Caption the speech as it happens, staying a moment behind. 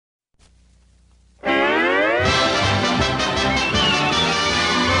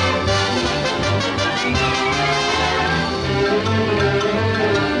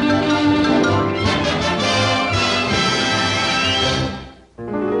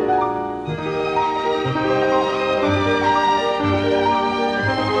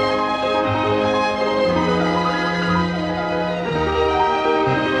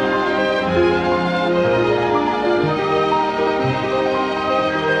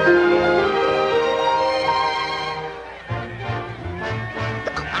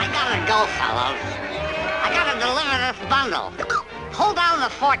bundle. Hold down the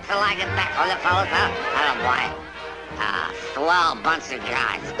fort till I get back, will you fellas? Attaboy. Swell bunch of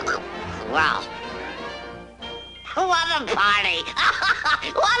guys. Swell. What a party!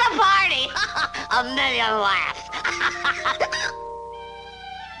 What a party! A million laughs.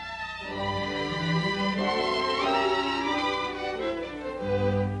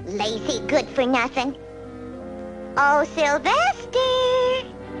 Lazy good for nothing. Oh, Sylvester!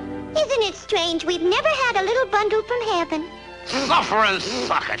 Isn't it strange we've never had a little bundle from heaven? Suffering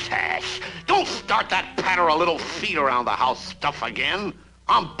succotash! Don't start that patter of little feet around the house stuff again.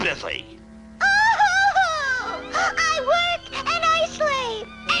 I'm busy. Oh! I work and I slave.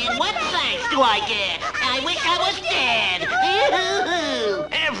 And what thanks do I get? I wish I was dead.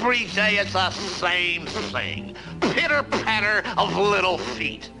 Every day it's the same thing. Pitter-patter of little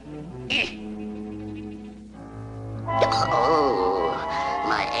feet. Oh,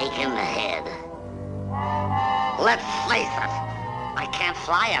 my ache in the head. Let's face it, I can't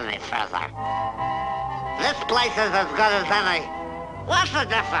fly any further. This place is as good as any. What's the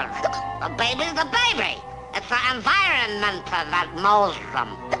difference? The baby's the baby. It's the environment that molds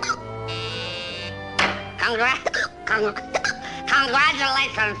them.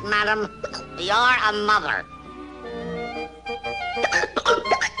 Congratulations, madam. You're a mother.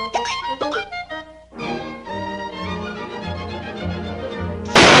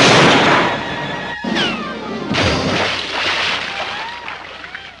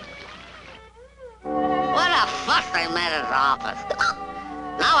 They made his office.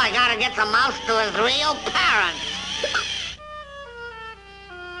 Now I gotta get the mouse to his real parents.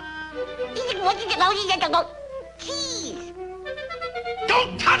 Cheese!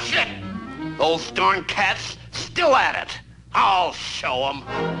 Don't touch it! Those darn cats still at it. I'll show them.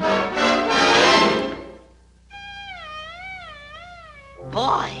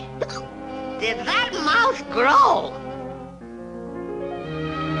 Boy, did that mouse grow?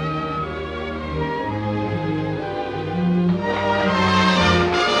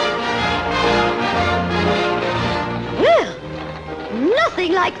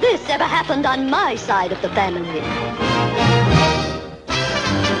 Nothing like this ever happened on my side of the family.